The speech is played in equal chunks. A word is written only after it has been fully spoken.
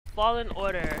Fallen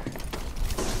Order.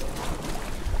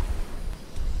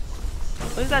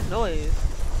 What is that noise?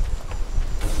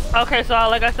 Okay, so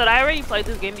like I said, I already played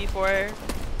this game before.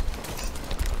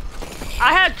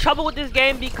 I had trouble with this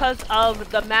game because of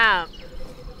the map.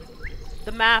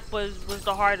 The map was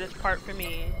the hardest part for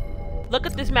me. Look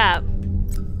at this map.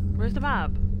 Where's the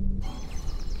map?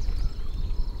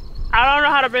 I don't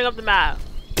know how to bring up the map.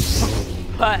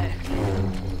 But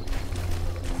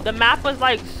the map was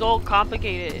like so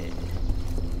complicated.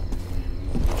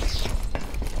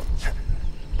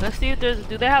 Let's see if there's,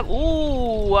 do they have,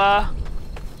 ooh, oh.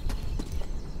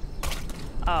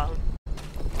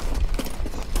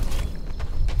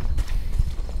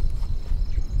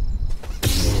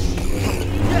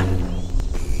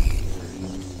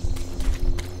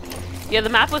 Yeah, the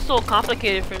map was so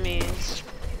complicated for me.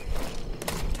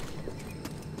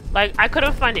 Like, I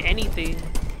couldn't find anything.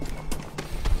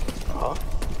 Oh,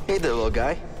 hey there, little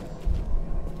guy.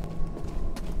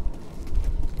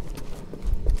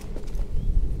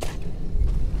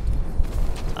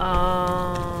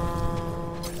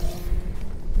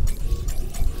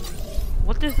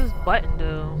 What does this button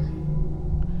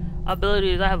do?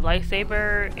 Abilities, I have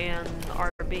lightsaber and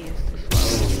RBs.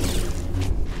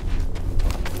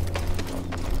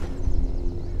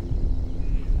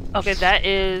 Okay, that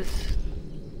is...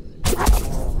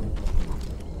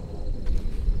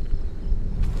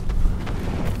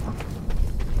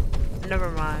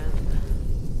 Never mind.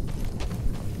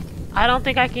 I don't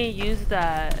think I can use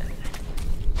that.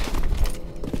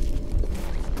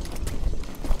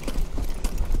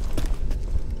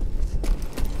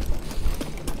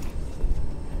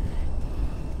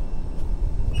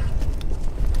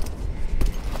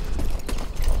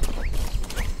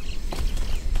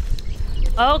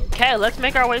 Okay, let's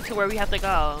make our way to where we have to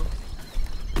go.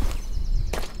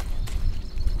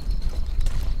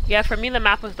 Yeah, for me the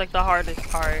map was like the hardest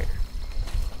part.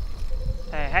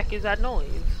 The heck is that noise?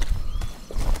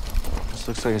 This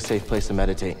looks like a safe place to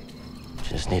meditate.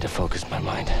 Just need to focus my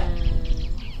mind.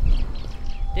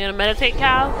 You wanna meditate,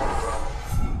 Cal?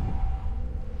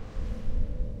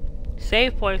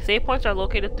 Save points. Save points are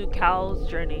located through Cal's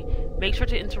journey. Make sure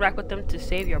to interact with them to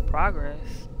save your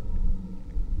progress.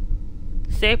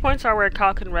 Save points are where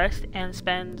Cal can rest and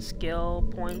spend skill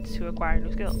points to acquire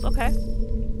new skills. Okay.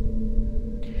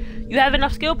 You have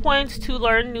enough skill points to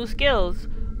learn new skills.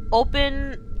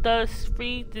 Open the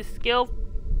skill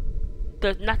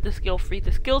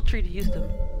tree to use them.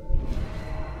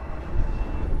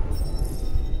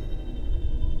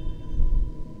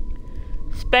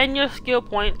 Spend your skill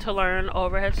point to learn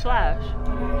overhead slash.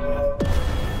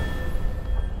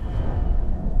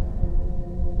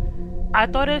 I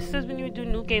thought it says when you do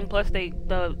new game plus the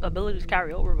abilities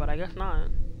carry over, but I guess not.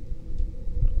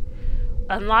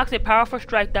 Unlocks a powerful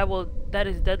strike that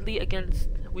is deadly against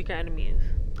weaker enemies.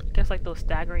 I guess like those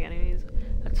staggering enemies.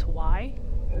 That's why.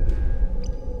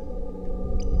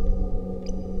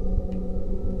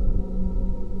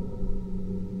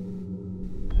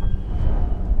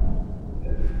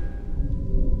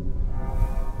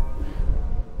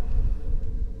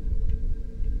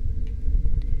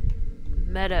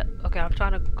 Meta. Okay, I'm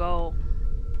trying to go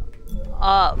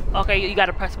up. Okay, you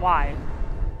gotta press Y.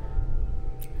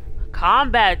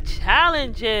 Combat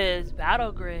challenges.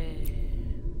 Battle grid.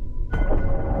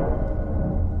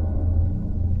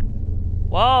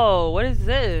 Whoa, what is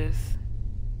this?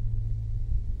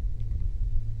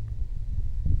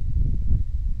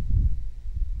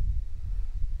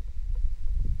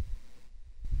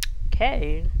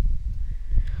 Okay.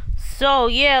 So,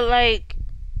 yeah, like,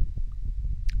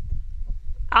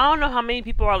 I don't know how many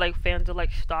people are like fans of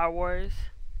like Star Wars.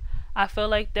 I feel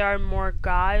like there are more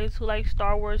guys who like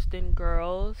Star Wars than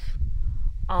girls.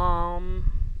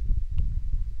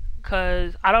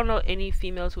 Cause I don't know any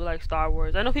females who like Star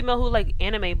Wars. I know females who like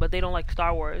anime, but they don't like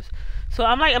Star Wars. So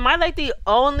I'm like, am I like the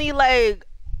only like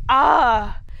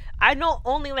I know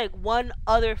only like one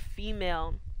other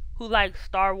female who likes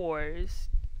Star Wars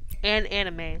and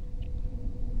anime.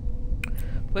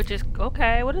 Which is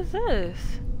okay, what is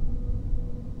this?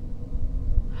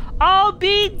 Oh,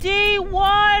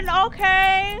 BD-1,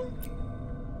 okay.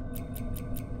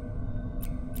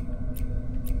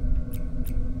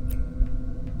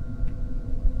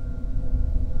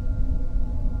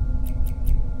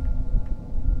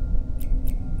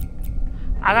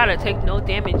 I gotta take no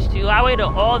damage too. I waited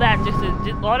all that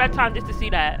all that time just to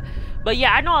see that. But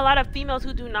yeah, I know a lot of females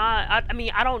who do not. I mean,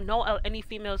 I don't know any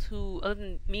females who, other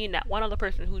than me and that one other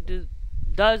person who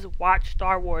does watch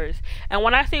Star Wars. And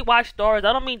when I say watch Star Wars,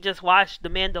 I don't mean just watch The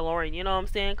Mandalorian. You know what I'm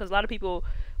saying? Because a lot of people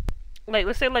like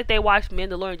let's say like they watch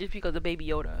Mandalorian just because of Baby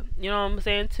Yoda. You know what I'm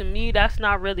saying? To me, that's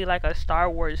not really like a Star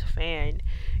Wars fan.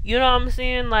 You know what I'm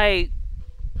saying? Like,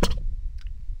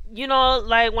 you know,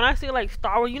 like when I say like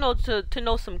Star Wars, you know, to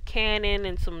know some canon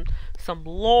and some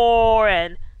lore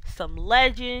and some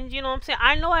legends. You know what I'm saying?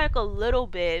 I know like a little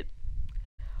bit,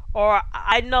 or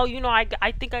I know, you know, I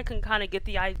think I can kind of get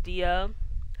the idea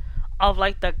of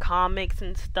like the comics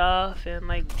and stuff, and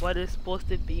like what it's supposed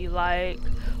to be like,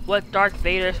 what Darth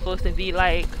Vader is supposed to be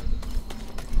like.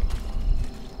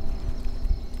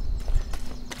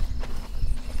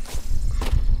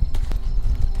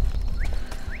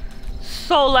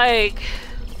 So like,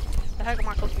 the heck am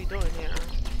I supposed to be doing here?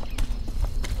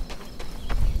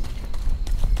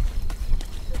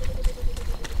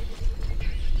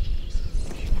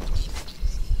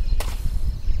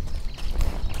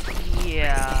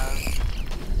 Yeah.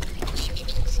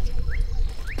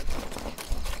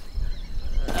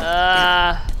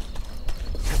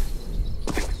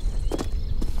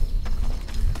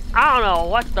 I don't know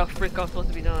what the frick I'm supposed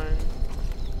to be doing.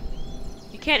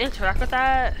 You can't interact with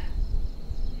that?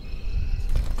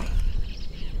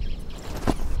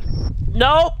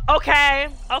 Nope. Okay.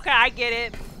 Okay, I get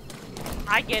it.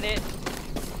 I get it.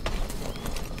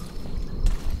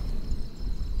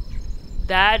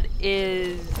 That's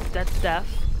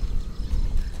death.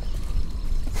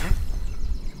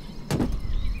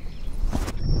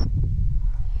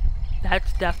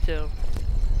 That's death too.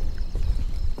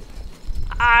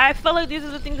 I feel like these are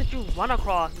the things that you run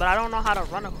across, but I don't know how to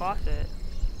run across it.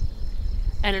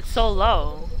 And it's so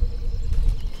low.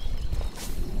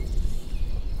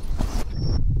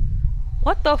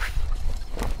 What the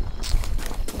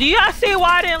f— do you guys see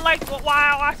why I didn't like,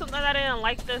 why something I didn't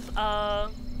like this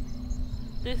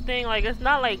this thing? Like, it's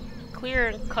not like clear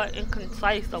and cut and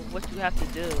concise of what you have to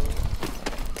do.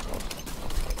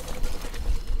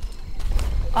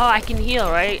 Oh, I can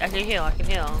heal, right? I can heal, I can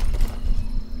heal.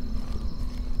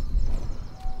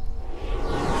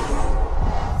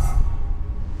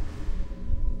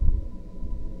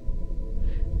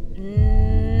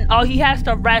 Oh, he has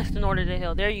to rest in order to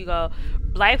heal. There you go.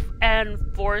 Life and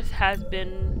force has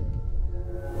been—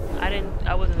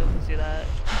 I wasn't able to see that.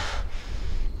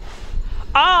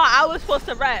 Oh, I was supposed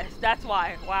to rest. That's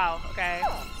why. Wow, okay.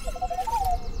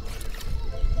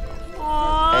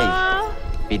 Aww.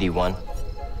 Hey, BD-1.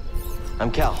 I'm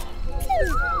Cal.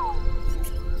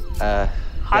 How yeah,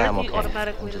 did I'm he okay.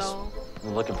 automatically know?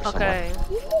 I'm looking for Okay.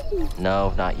 someone.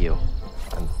 No, not you.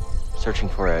 I'm searching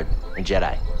for a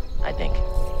Jedi, I think.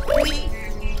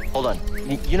 Hold on.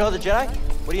 You know the Jedi?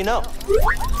 What do you know?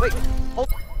 Wait, hold—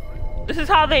 This is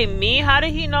how they meet? How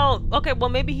did he know? Okay, well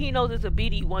maybe he knows it's a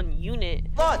BD-1 unit.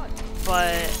 Hold on.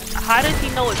 But how does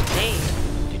he know his name?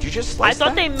 Did you just slice I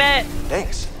thought that? they met—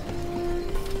 Thanks.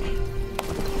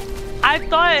 I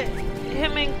thought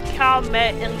him and Cal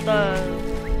met in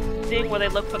the thing where they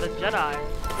look for the Jedi.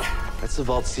 That's the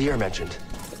vault Seer mentioned.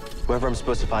 Whoever I'm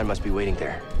supposed to find must be waiting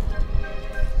there.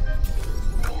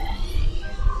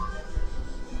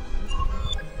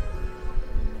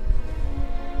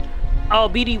 Oh,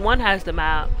 BD-1 has the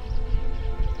map.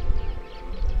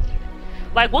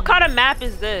 Like, what kind of map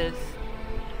is this?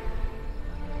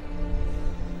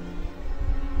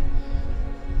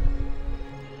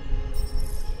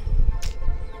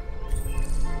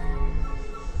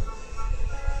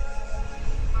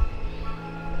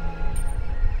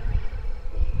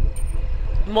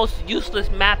 Most useless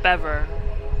map ever.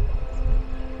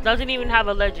 Doesn't even have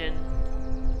a legend.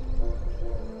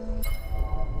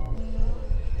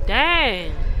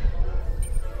 Dang.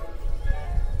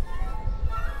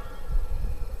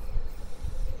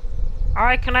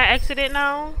 Alright, can I exit it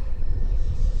now?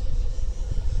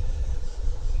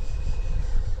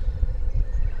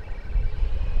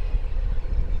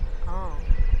 Oh.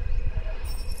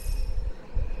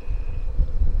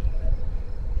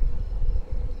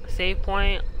 Save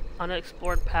point,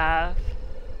 unexplored path.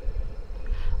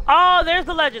 Oh, there's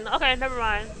the legend. Okay, never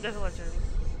mind. There's a legend.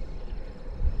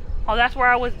 Oh, that's where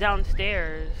I was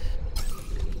downstairs.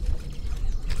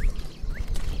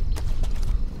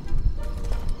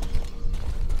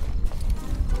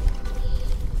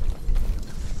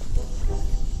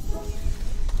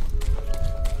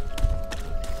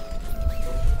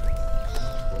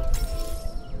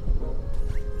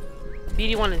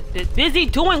 BD-1 is busy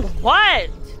doing what?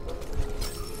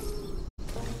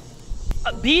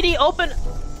 BD open.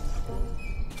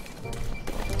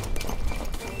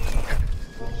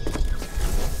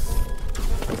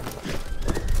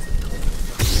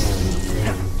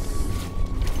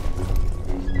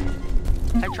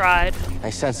 I tried. I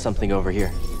sense something over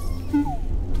here.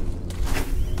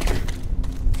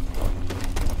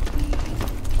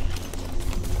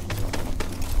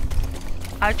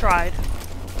 I tried.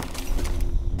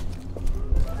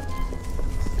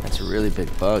 That's a really big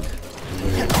bug.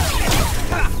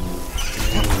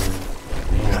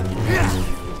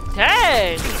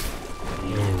 Dang!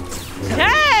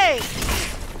 Dang!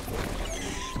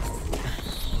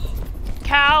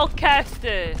 Cal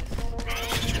Kestis.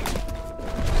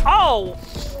 Oh!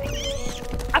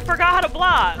 I forgot how to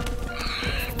block.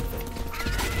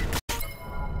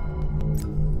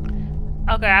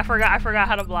 Okay, I forgot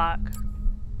how to block.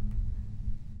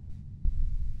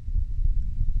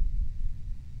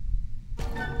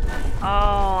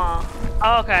 Oh,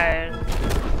 okay.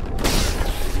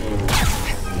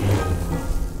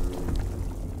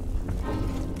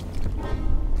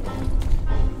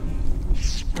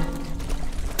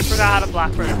 Forgot how to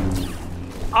block for them.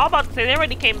 I was about to say they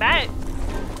already came back.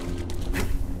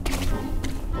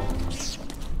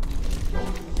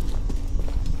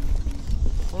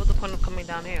 What was the point of coming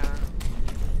down here?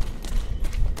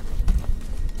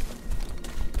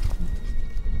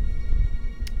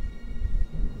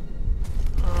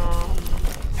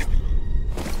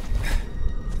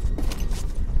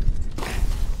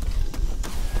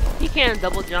 He can't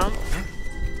double jump.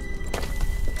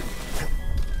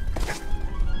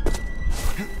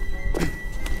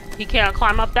 He can't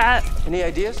climb up that. Any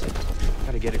ideas?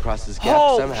 Gotta get across this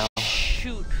gap somehow.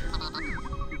 Shoot.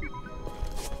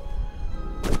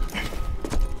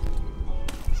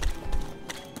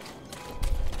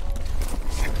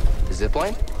 The zip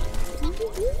line?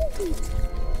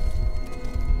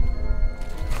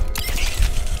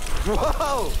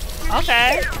 Whoa!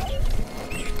 Okay.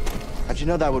 How'd you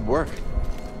know that would work?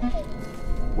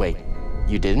 Wait,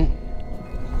 you didn't?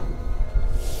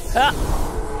 Huh.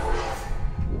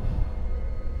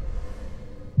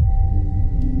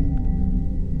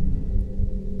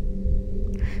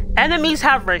 Enemies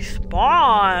have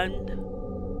respawned.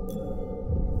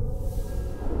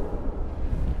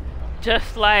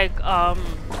 Just like,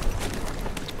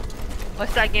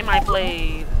 what's that game I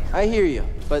played? I hear you,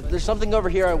 but there's something over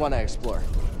here I want to explore.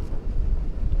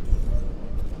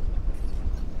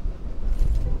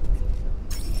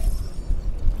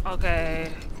 Okay.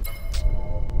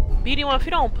 BD-1, if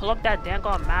you don't pull up that dang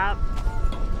on map.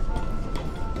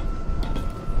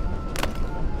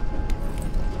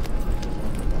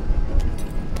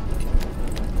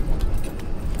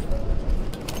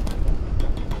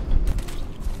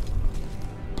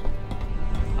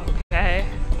 Okay.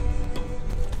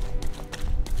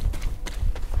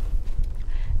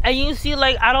 And you see,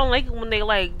 like, I don't like it when they,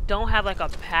 like, don't have, like, a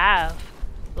path.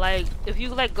 Like, if you,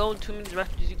 like, go in too many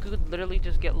directions, you could literally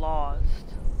just get lost.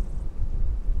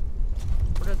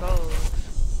 What are those?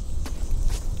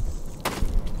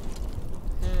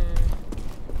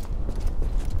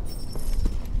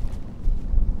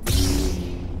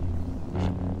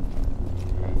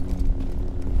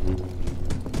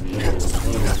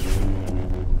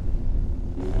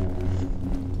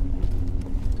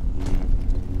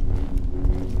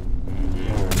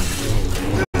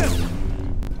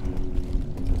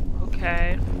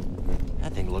 Okay.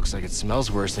 That thing looks like it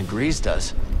smells worse than grease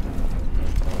does.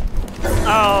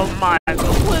 Oh my god.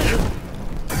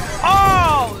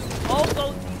 Oh!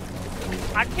 Also,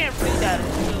 I can't read that.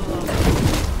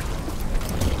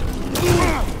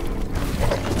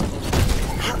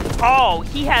 Oh,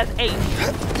 he has H.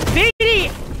 BD!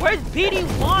 Where's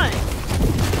BD-1?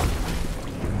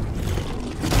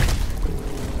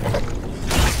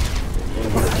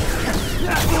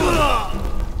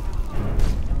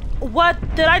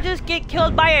 What? Did I just get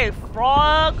killed by a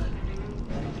frog?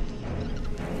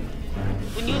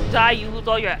 When you die, you lose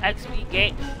all your XP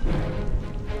gain.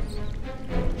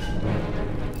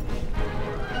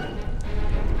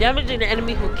 Damaging the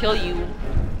enemy who kill you.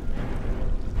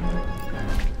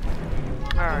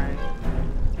 Alright.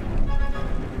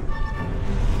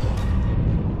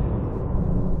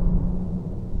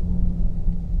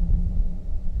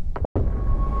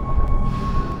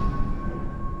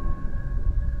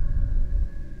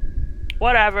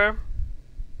 Whatever.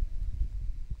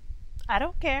 I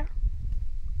don't care.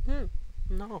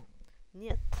 No.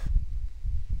 Yet.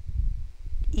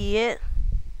 Yet.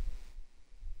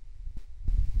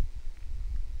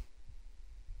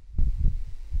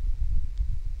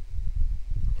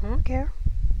 I don't care.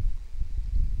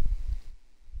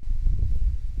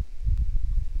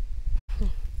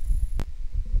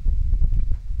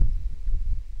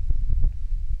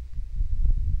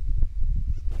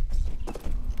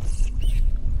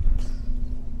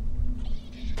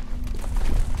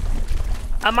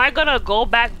 Am I gonna go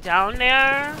back down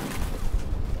there?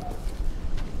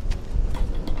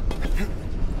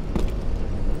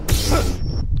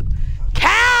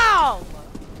 Cow!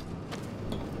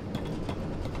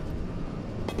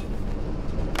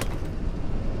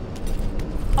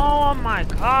 Oh my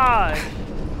god.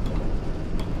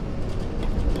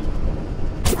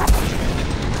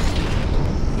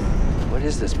 What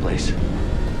is this place?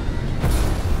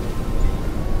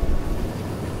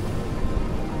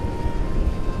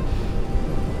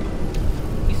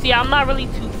 You see, I'm not really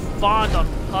too fond of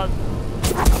puzzles.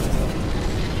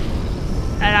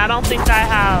 And I don't think I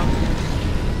have.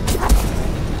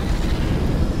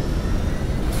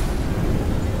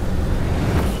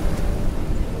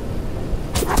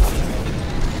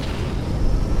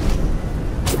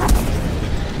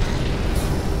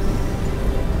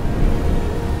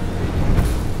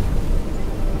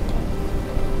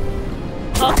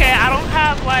 Okay, I don't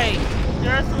have, like,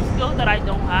 there are some skills that I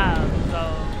don't have,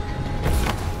 so.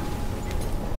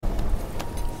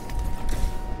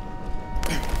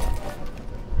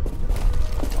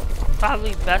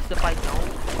 Probably best if I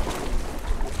don't.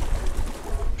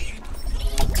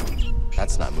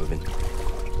 That's not moving.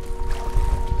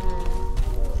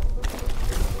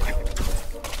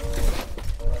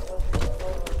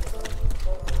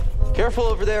 Careful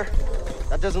over there.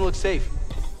 That doesn't look safe.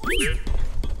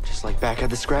 Just like back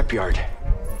at the scrapyard.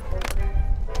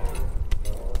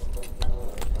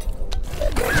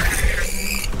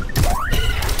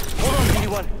 Hold on,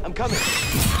 BD-1. I'm coming.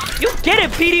 You get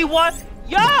it, BD-1.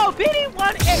 Yo,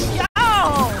 BD-1 is yo.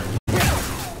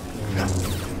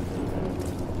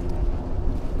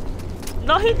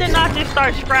 No, he did not just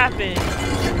start scrapping.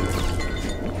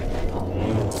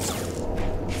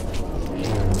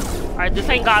 Alright, this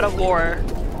ain't God of War.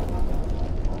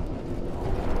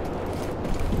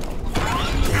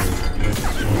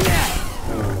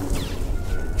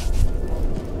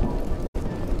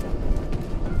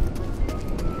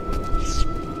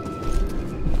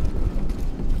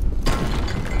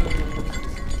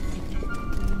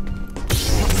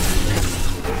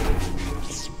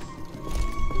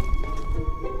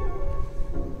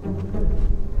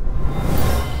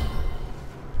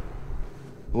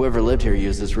 Whoever lived here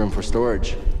used this room for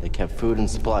storage. They kept food and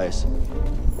supplies.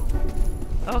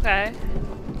 Okay.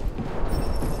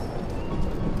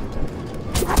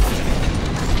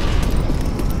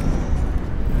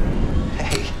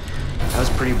 Hey, that was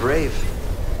pretty brave.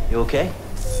 You okay?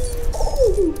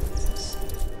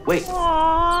 Wait,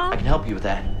 Aww. I can help you with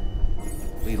that.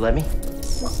 Will you let me?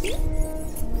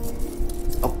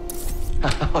 Oh,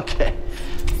 okay.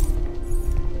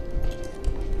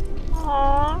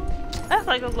 Aww. That's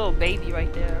like a little baby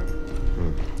right there.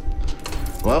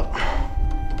 Well,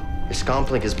 your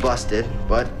scomplink is busted,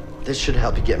 but this should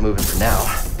help you get moving for now.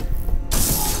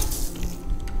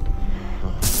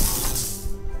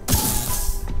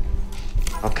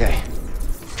 Okay,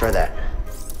 try that.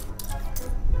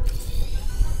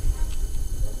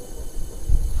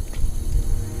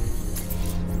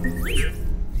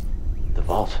 The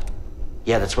vault.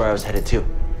 Yeah, that's where I was headed to.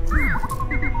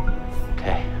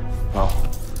 Okay, well,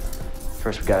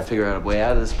 first we gotta figure out a way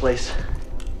out of this place.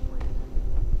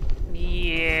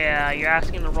 Yeah, you're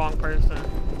asking the wrong person.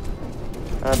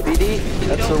 BD,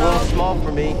 that's a little small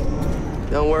for me.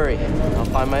 Don't worry, I'll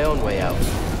find my own way out.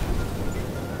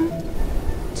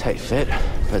 Tight fit,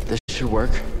 but this should work.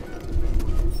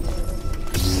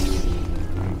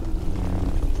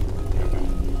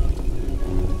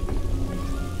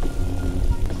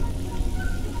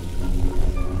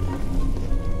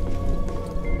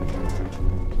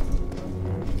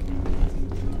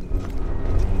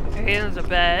 Here's a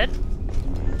bed.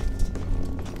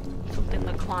 Something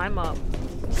to climb up.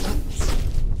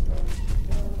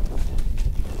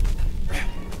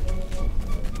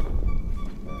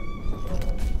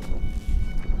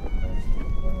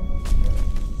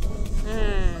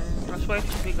 Which way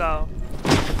should we go?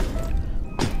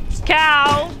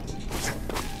 Cow!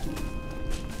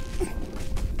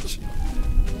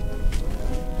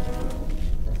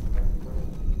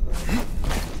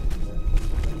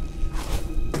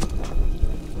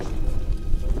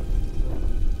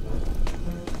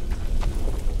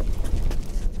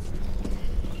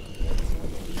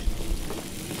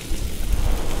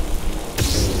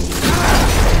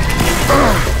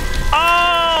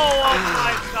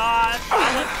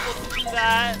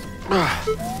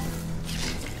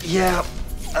 Yeah,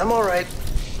 I'm all right.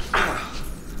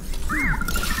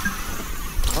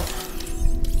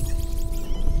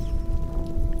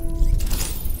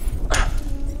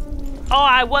 Oh,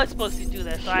 I was supposed to do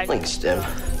that, so I... Healing stim.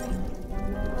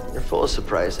 You're full of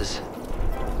surprises.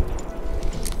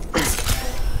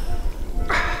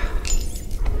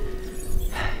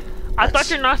 I thought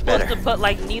you're not supposed to put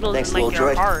like needles in like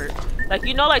your heart. Like,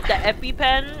 you know, like the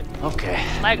EpiPen? Okay.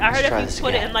 Like, I heard if you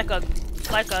put it in like a,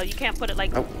 you can't put it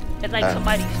like in like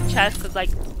somebody's chest, cause like...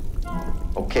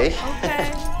 Okay.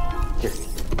 Okay. Here.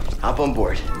 Hop on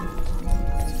board.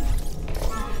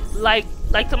 Like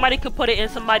somebody could put it in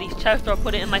somebody's chest or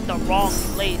put it in like the wrong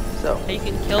place. So, and you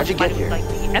can kill how'd you somebody get with here? like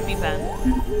the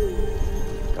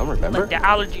EpiPen. Don't remember? Like the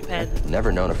allergy pen.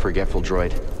 Never known a forgetful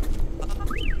droid.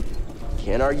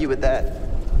 Can't argue with that.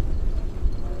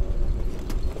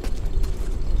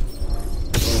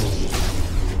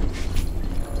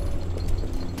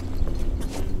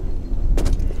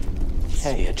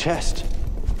 Hey, a chest.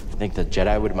 Think the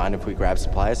Jedi would mind if we grab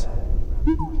supplies?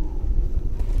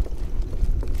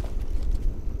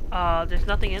 There's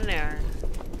nothing in there.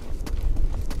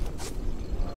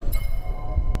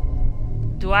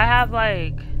 Do I have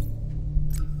like...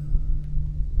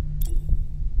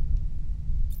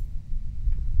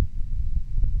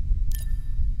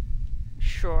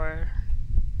 Sure.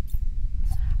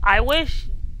 I wish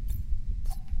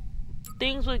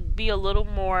things would be a little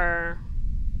more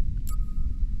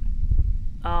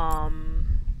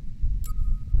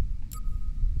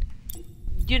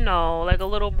you know, like a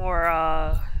little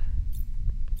more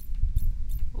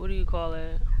what do you call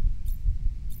it?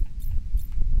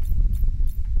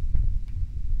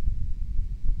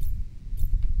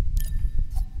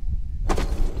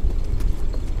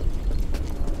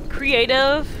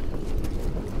 Creative.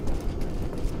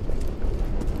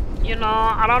 You know,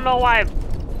 I don't know why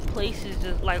places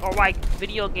just like, or why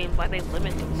video games, why they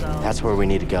limit themselves. That's where we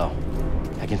need to go.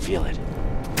 I can feel it.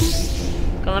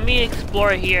 Okay, let me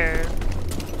explore here.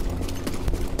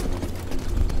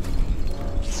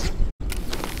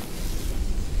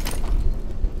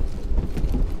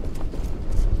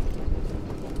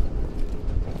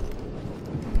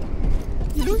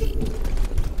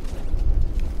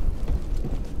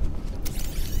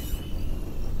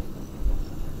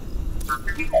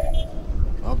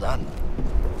 Well done.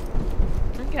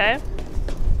 Okay.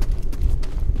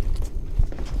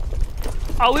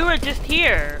 Oh, we were just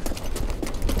here.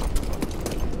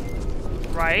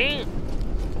 Right?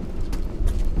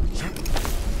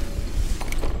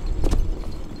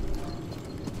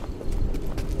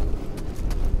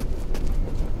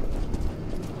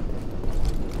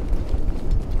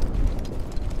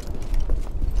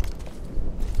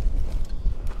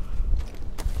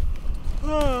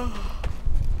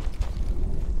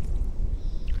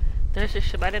 There's a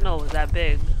ship. I didn't know it was that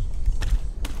big.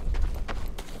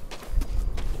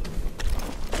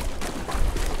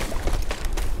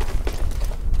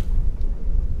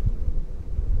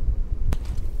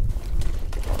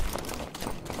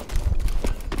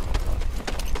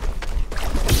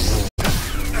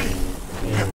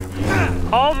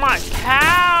 Oh my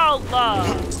cow!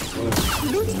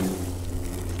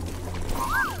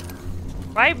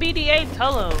 Right, BD-1,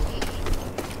 tell him.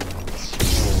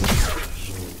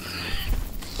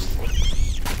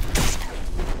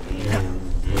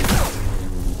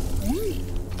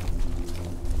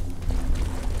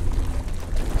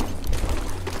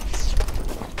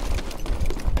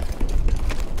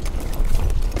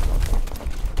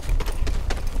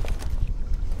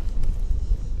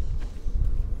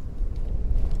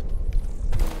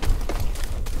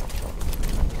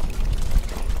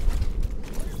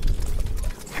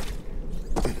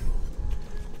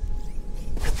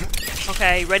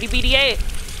 Okay, ready, BD-1?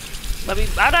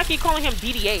 Why do I keep calling him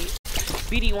BD-1?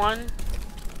 BD-1?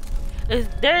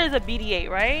 There is a BD-1,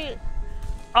 right?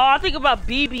 Oh, I think about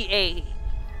BB-8.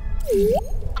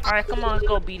 Alright, come on, let's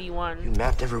go BD-1. You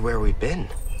mapped everywhere we've been.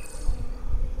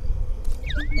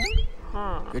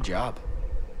 Huh. Good job.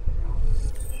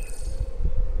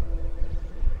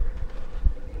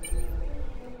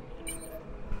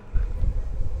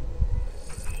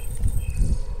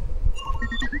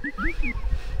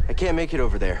 I can't make it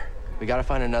over there. We gotta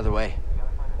find another way.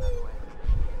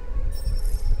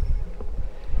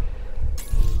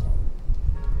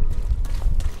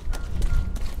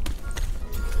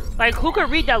 Like, who could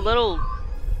read that little,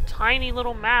 tiny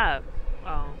little map?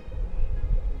 Oh.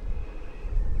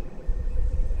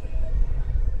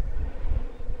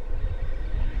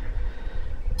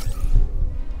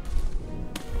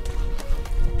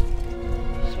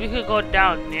 So we could go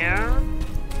down there.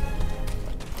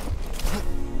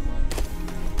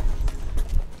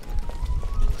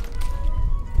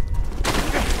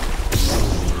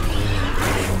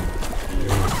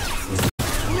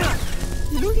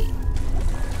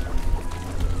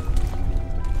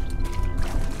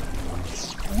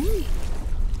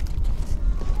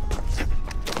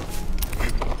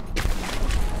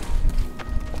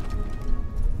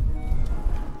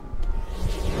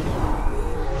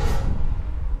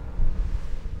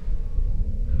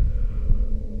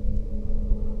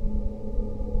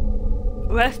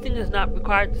 Resting is not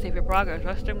required to save your progress.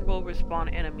 Resting will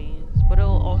respawn enemies, but it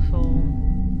will also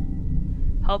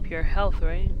help your health,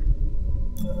 right?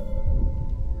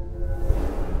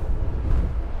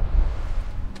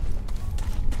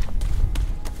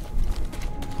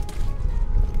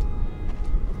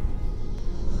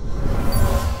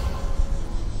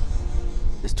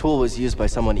 This tool was used by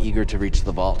someone eager to reach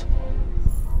the vault.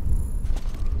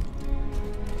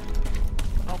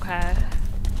 Okay.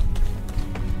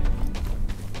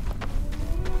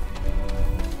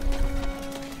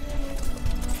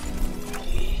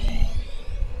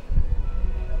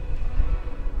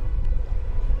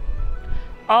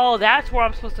 Oh, that's where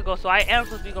I'm supposed to go. So I am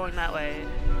supposed to be going that way.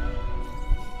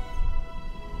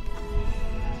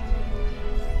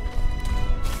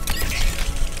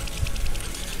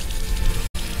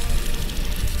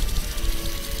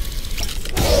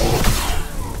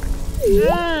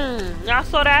 Y'all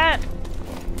saw that?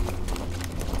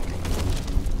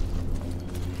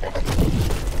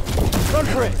 Run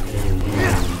for it!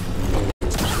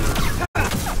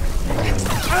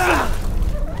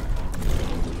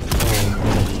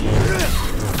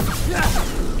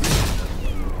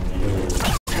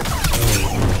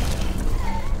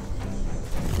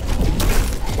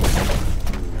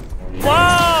 Whoa!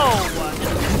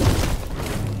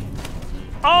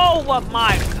 Oh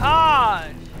my gosh!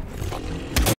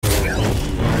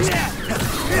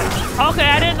 Okay,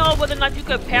 I didn't know whether or not you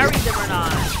could parry them or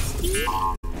not.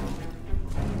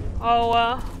 Oh,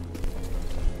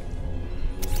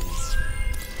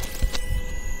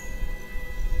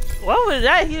 what was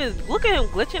that? He was, look at him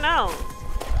glitching out.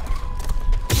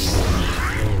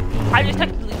 I just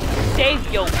technically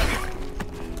saved you.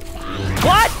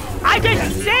 What? I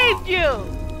just saved you!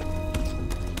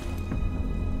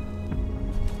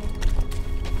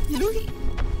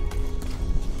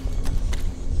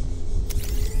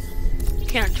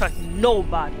 Can't trust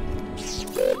nobody.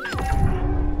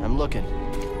 I'm looking.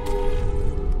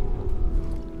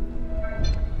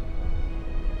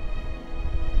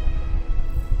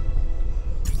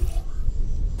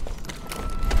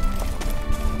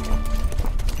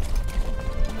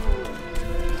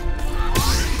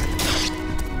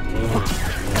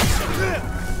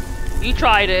 You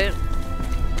tried it.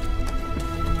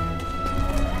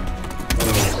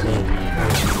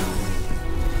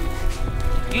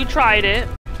 You tried it.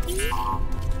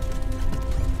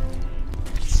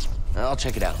 I'll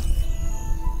check it out.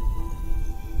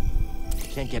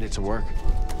 Can't get it to work.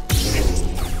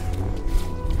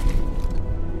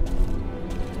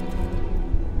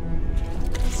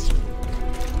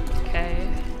 Okay.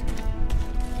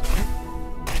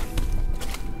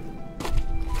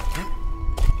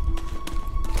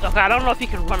 Okay, I don't know if you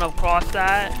can run across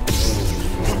that.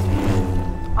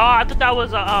 Oh, I thought that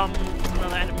was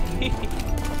another enemy.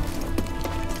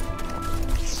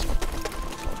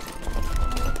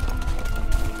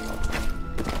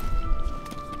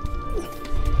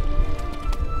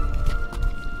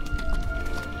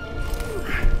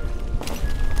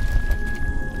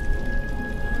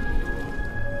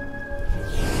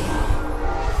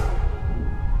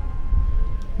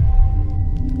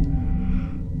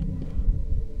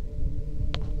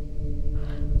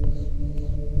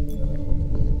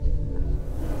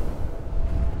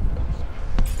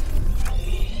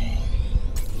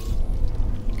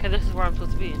 Okay, this is where I'm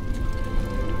supposed to be.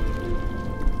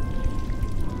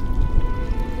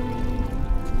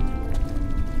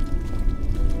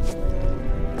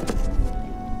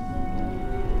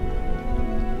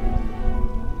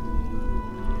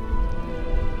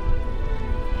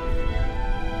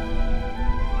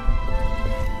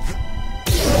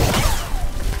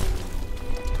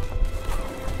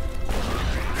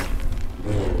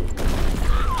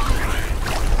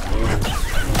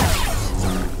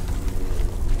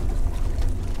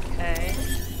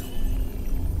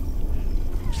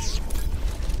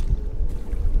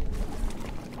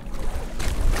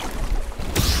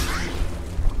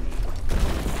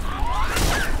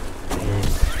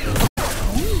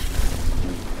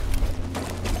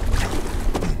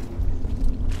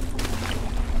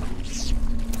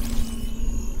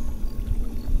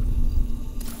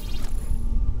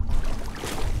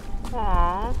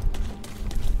 Aww.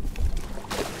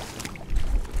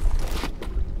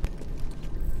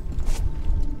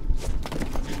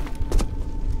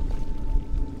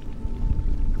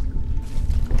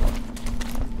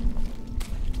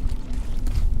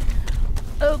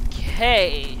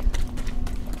 Okay.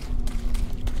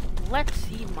 Let's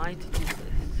see my to-do list.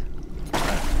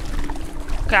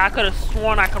 Okay, I could have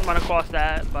sworn I could run across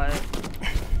that, but...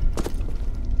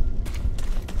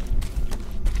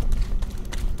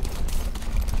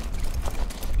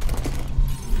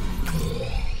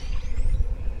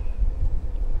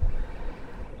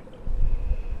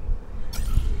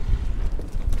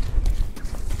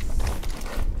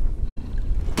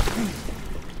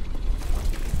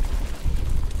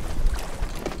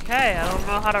 Okay, I don't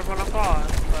know how to run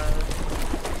across, but...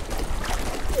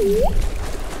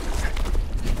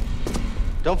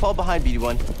 Don't fall behind,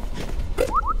 BD-1.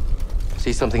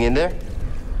 See something in there?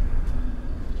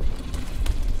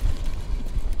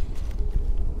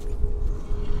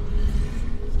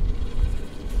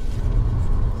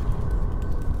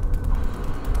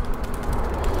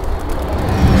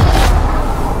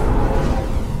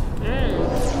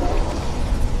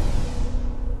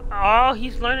 Oh,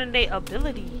 he's learning their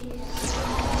abilities.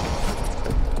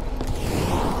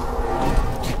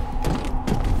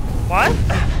 What?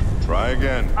 Try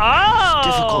again. Oh!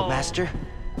 Difficult, Master.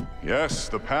 Yes,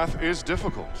 the path is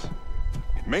difficult.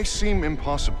 It may seem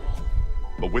impossible,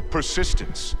 but with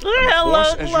persistence and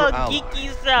force as your ally, geeky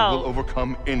you self. will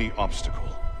overcome any obstacle.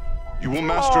 You will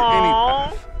master any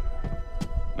path.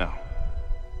 Now,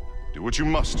 do what you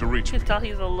must to reach You me. can tell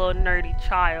he's a little nerdy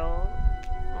child.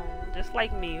 Just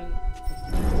like me.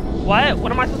 What?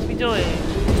 What am I supposed to be doing?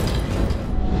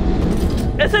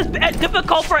 This is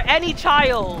difficult for any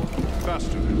child.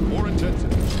 Faster, more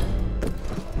intensity.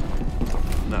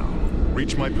 Now,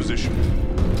 reach my position.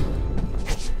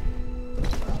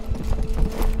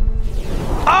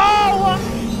 Oh!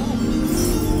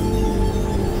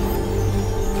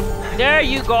 There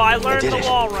you go. I learned the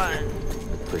wall run.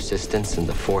 With persistence and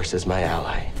the force as my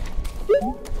ally.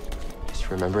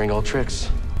 Just remembering old tricks.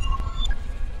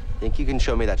 Think you can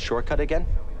show me that shortcut again?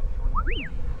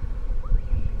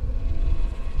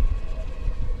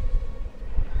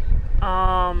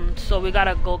 So we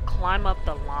gotta go climb up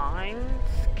the lines.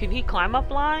 Can he climb up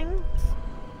lines?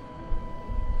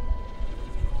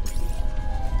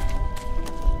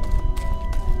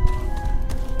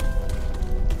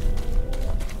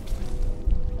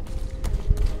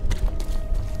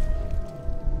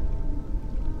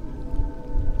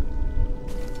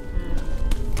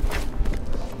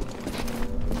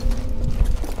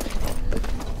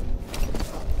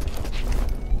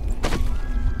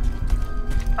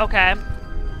 Okay.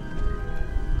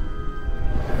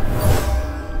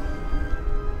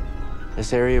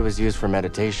 This area was used for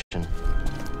meditation.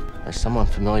 There's someone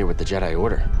familiar with the Jedi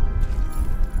Order.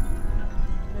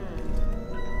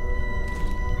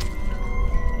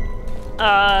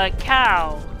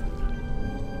 Cal.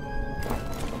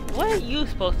 Where are you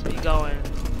supposed to be going?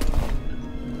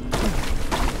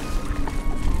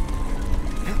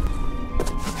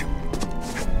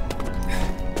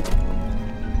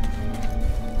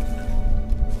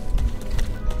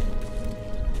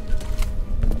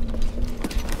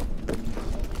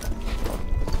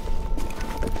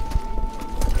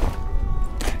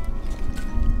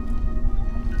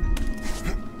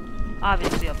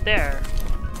 Obviously up there.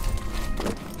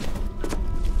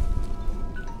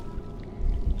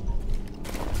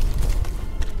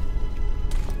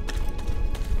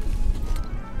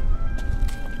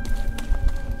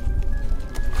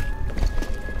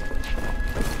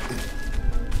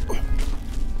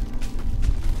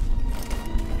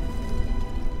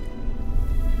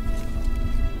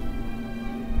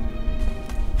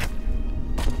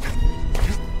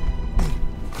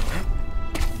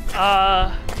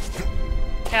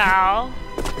 Cal?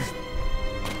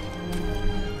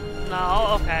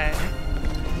 No? Okay.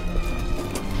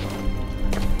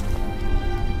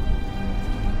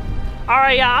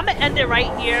 Alright, yeah, I'm gonna end it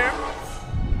right here.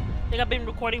 I think I've been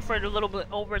recording for a little bit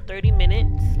over 30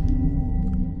 minutes.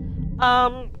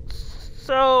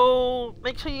 So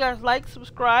make sure you guys like,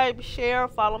 subscribe, share,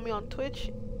 follow me on Twitch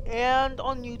and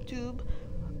on YouTube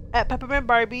at Peppermint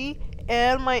Barbie.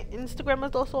 And my Instagram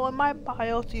is also in my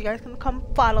bio, so you guys can come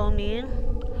follow me.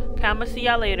 Okay, I'm gonna see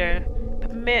y'all later.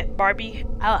 Peppermint Barbie,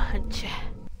 I'll hunt ya.